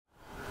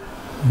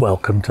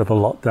Welcome to the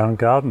lockdown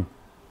garden.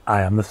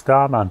 I am the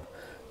Starman.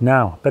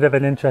 Now, bit of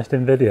an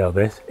interesting video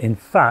this. In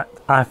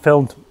fact, I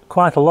filmed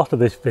quite a lot of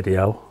this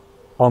video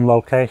on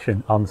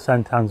location on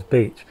St Anne's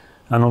Beach,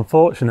 and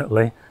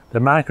unfortunately the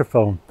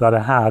microphone that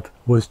I had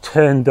was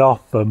turned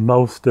off for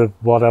most of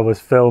what I was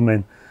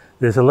filming.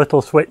 There's a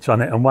little switch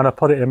on it, and when I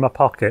put it in my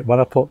pocket,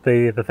 when I put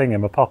the thing in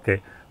my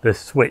pocket, the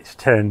switch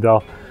turned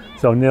off.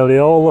 So nearly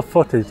all the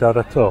footage that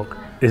I took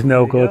is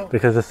no good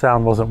because the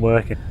sound wasn't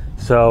working.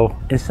 So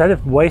instead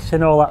of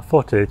wasting all that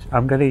footage,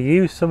 I'm going to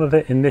use some of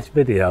it in this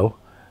video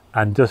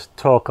and just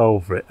talk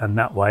over it, and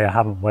that way I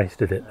haven't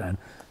wasted it then.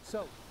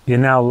 So you're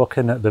now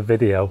looking at the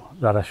video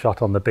that I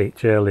shot on the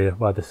beach earlier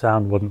where the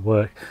sound wouldn't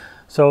work.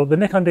 So the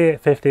Nikon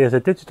D850 is a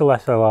digital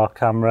SLR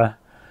camera,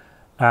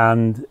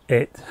 and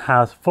it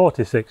has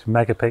 46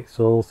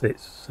 megapixels.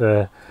 It's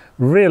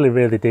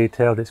really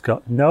detailed. It's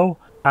got no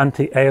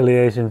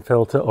anti-aliasing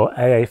filter or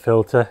AA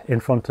filter in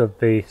front of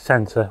the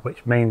sensor,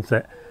 which means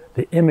that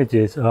the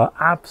images are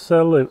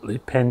absolutely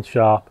pin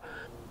sharp.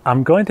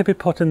 I'm going to be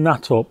putting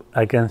that up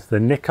against the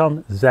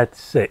Nikon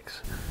Z6,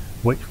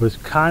 which was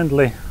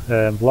kindly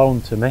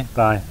loaned to me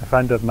by a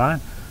friend of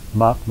mine,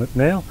 Mark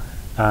McNeil,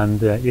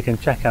 and you can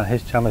check out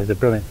his channel. He's a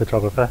brilliant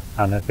photographer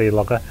and a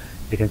vlogger.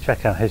 You can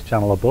check out his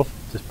channel above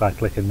just by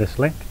clicking this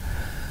link.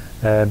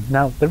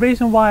 Now, the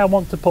reason why I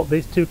want to put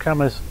these two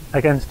cameras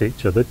against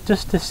each other,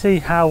 just to see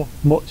how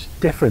much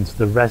difference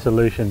the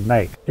resolution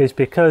makes, is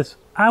because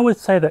I would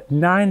say that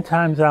 9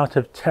 times out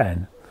of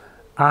 10,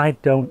 I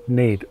don't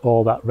need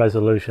all that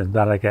resolution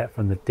that I get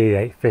from the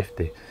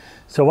D850.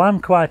 So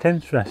I'm quite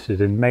interested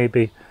in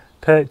maybe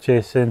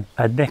purchasing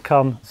a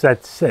Nikon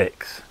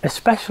Z6,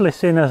 especially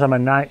seeing as I'm a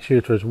night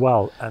shooter as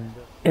well. And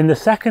in the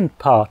second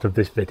part of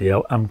this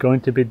video, I'm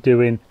going to be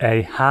doing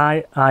a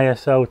high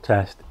ISO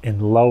test in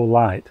low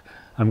light.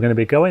 I'm going to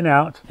be going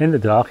out in the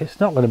dark. It's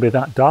not going to be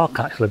that dark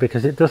actually,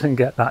 because it doesn't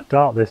get that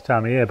dark this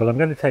time of year, but I'm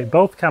going to take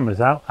both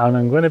cameras out and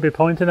I'm going to be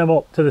pointing them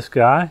up to the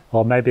sky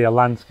or maybe a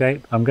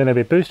landscape. I'm going to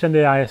be boosting the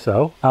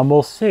ISO, and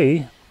we'll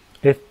see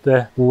if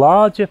the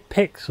larger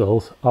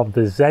pixels of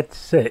the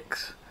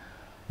Z6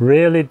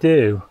 really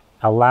do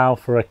allow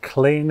for a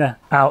cleaner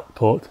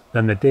output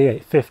than the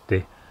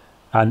D850,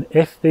 and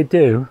if they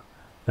do,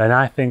 then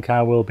I think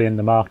I will be in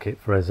the market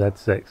for a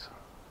Z6.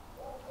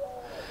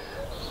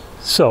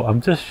 So I'm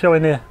just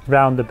showing you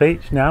around the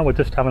beach now. We're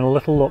just having a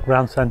little look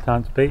around St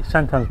Anne's Beach.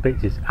 St Anne's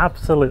Beach is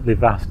absolutely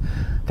vast.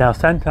 Now,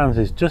 St Anne's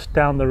is just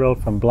down the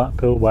road from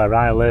Blackpool where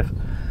I live,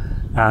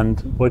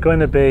 and we're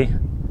going to be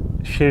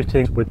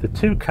shooting with the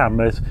two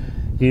cameras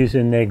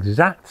using the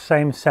exact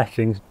same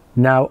settings.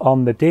 Now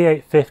on the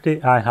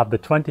D850 I have the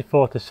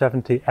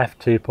 24-70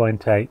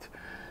 f2.8,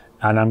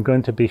 and I'm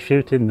going to be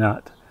shooting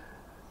that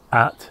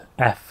at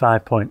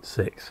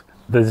f5.6.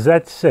 The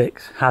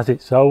Z6 has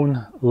its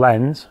own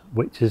lens,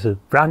 which is a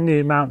brand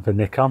new mount for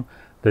Nikon,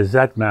 the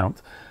Z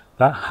mount,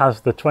 that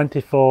has the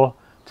 24-70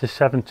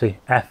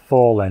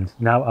 f4 lens.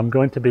 Now I'm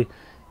going to be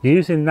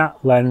using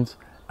that lens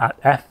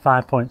at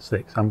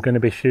f5.6. I'm going to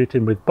be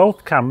shooting with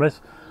both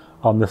cameras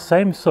on the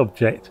same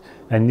subject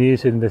and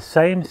using the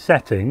same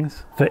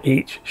settings for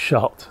each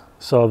shot,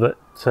 so that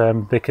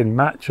they can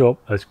match up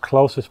as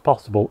close as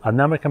possible, and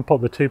then we can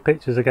put the two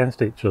pictures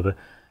against each other.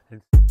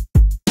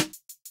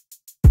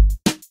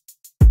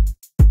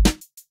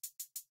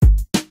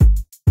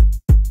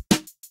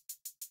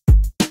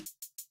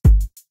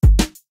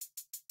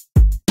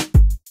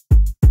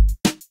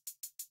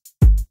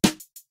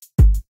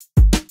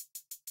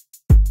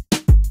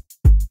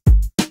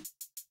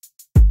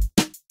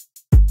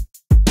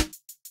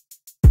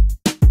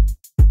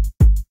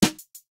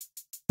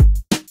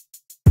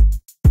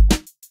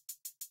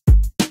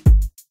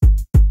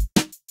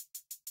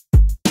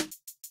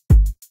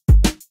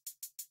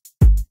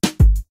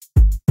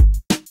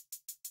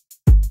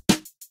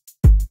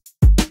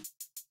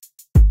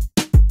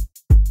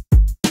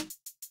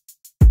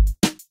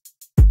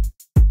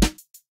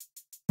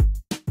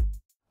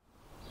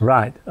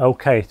 Right,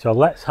 okay, so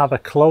let's have a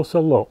closer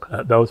look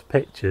at those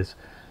pictures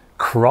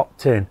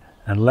cropped in,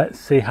 and let's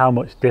see how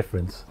much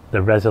difference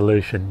the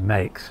resolution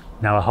makes.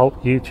 Now I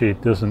hope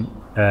YouTube doesn't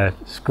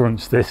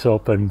scrunch this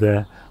up, and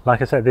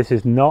like I said, this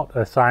is not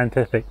a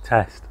scientific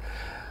test,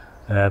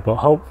 but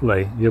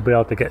hopefully you'll be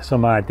able to get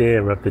some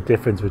idea of the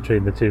difference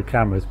between the two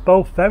cameras.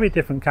 Both very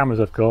different cameras,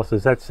 of course. The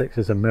Z6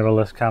 is a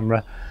mirrorless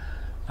camera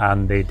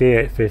and the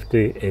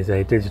D850 is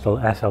a digital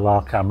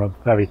SLR camera,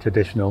 very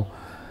traditional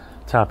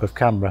type of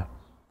camera.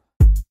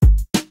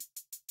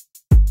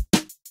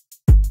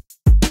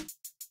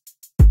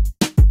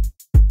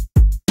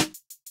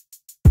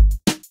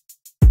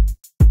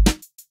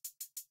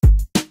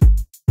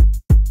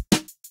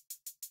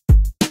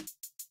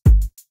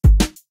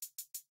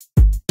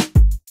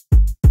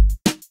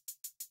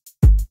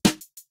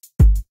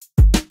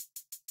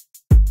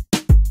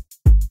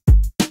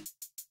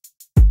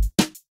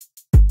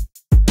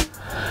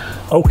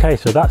 Okay,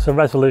 so that's the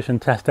resolution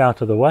test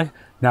out of the way.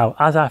 Now,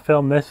 as I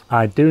film this,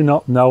 I do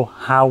not know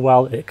how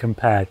well it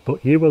compared,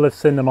 but you will have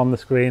seen them on the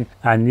screen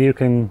and you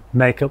can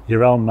make up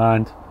your own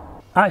mind.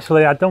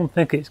 Actually, I don't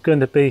think it's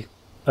going to be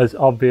as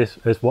obvious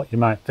as what you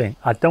might think.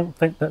 I don't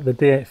think that the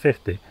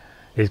D850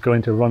 is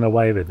going to run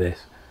away with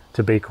this,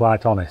 to be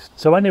quite honest.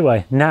 So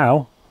anyway,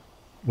 now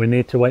we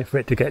need to wait for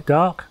it to get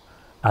dark,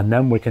 and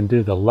then we can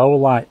do the low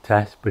light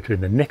test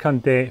between the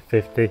Nikon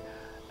D850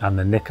 and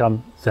the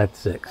Nikon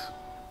Z6.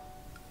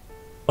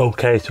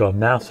 Okay, so I'm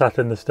now sat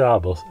in the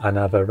Starbus and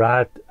I've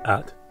arrived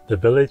at the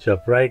village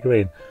of Ray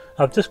Green.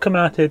 I've just come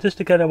out here just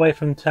to get away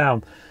from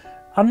town.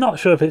 I'm not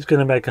sure if it's going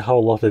to make a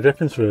whole lot of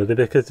difference really,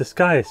 because the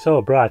sky is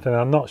so bright and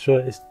I'm not sure,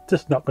 it's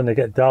just not going to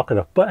get dark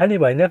enough. But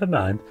anyway, never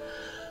mind.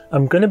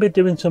 I'm going to be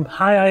doing some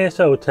high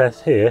ISO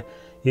tests here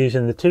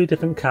using the two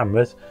different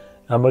cameras,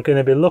 and we're going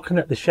to be looking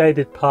at the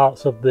shaded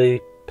parts of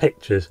the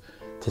pictures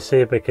to see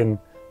if we can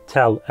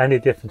tell any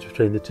difference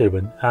between the two.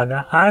 And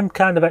I'm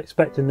kind of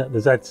expecting that the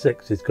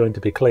Z6 is going to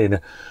be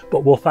cleaner,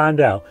 but we'll find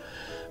out.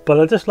 But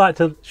I'd just like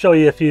to show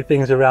you a few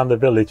things around the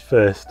village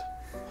first.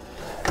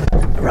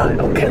 Right,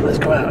 okay, let's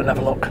go out and have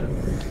a look.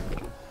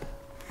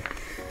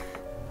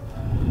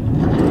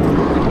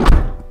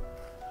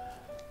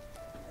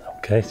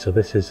 Okay, so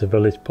this is the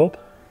village pub.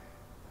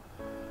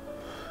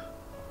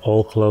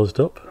 All closed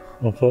up,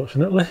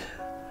 unfortunately.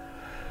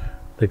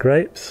 The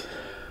grapes.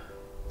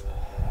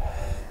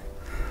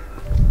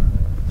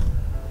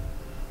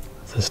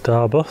 The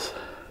Starbus.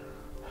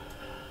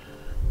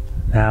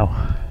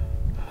 Now,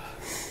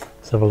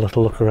 let's have a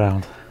little look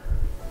around.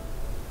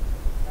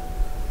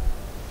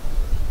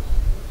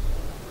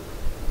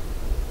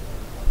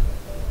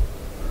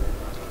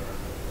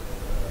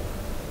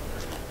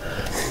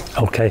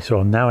 Okay, so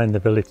I'm now in the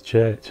village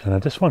church, and I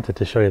just wanted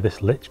to show you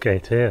this lich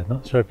gate here.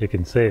 Not sure if you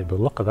can see it, but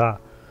look at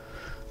that.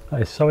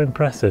 That is so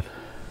impressive.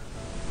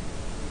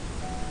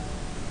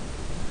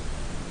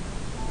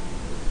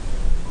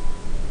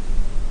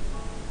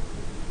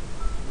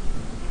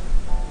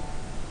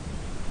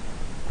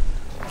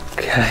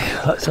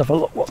 Okay, let's have a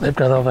look what they've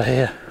got over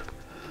here.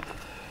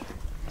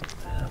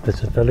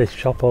 There's a village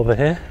shop over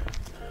here.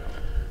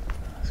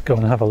 Let's go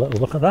and have a little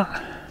look at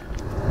that.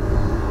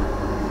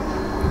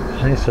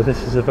 Okay, so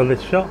this is a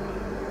village shop,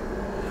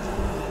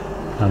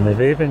 and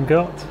they've even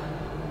got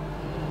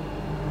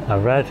a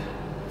red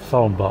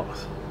phone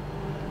box.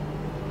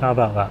 How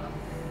about that?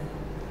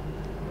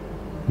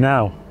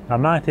 Now, I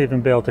might even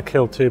be able to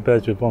kill two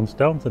birds with one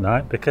stone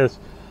tonight, because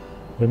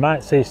we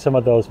might see some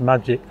of those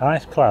magic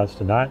ice clouds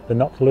tonight, the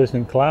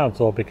noctilucent clouds,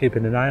 so I'll be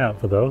keeping an eye out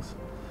for those.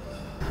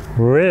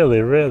 Really,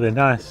 really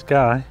nice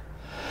sky.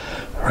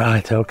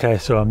 Right, okay,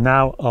 so I'm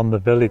now on the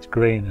village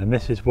green, and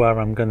this is where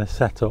I'm going to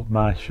set up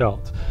my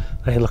shot.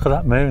 Hey, look at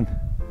that moon.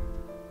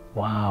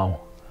 Wow.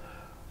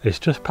 It's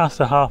just past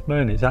the half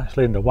moon. It's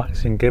actually in the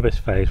waxing gibbous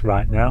phase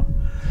right now.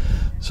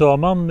 So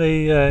I'm on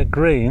the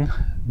green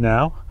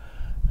now,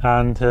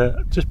 and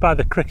just by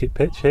the cricket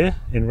pitch here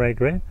in Ray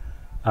Green,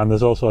 and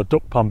there's also a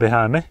duck pond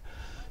behind me.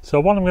 So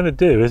what I'm going to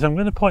do is I'm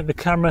going to point the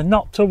camera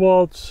not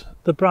towards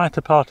the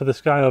brighter part of the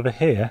sky over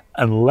here,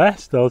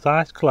 unless those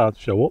ice clouds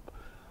show up,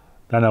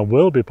 then I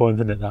will be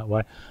pointing it that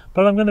way.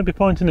 But I'm going to be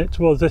pointing it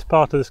towards this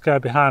part of the sky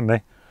behind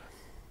me,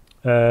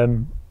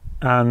 and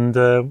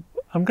I'm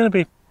going to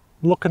be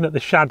looking at the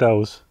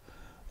shadows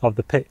of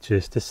the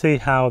pictures to see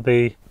how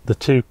the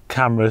two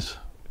cameras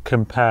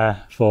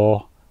compare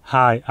for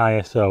high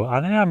ISO.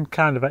 And I am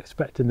kind of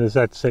expecting the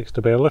Z6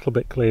 to be a little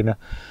bit cleaner.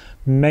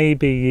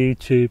 Maybe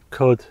YouTube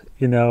could,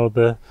 you know,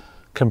 the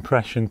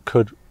compression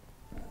could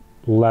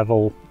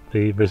level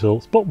the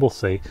results, but we'll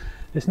see.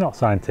 It's not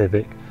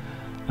scientific,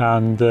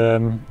 and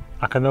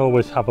I can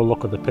always have a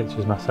look at the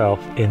pictures myself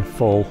in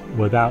full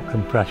without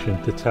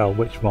compression to tell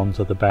which ones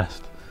are the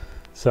best.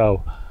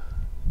 So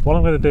what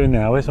I'm going to do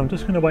now is I'm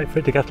just going to wait for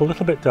it to get a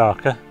little bit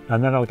darker,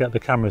 and then I'll get the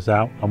cameras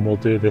out and we'll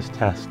do this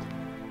test.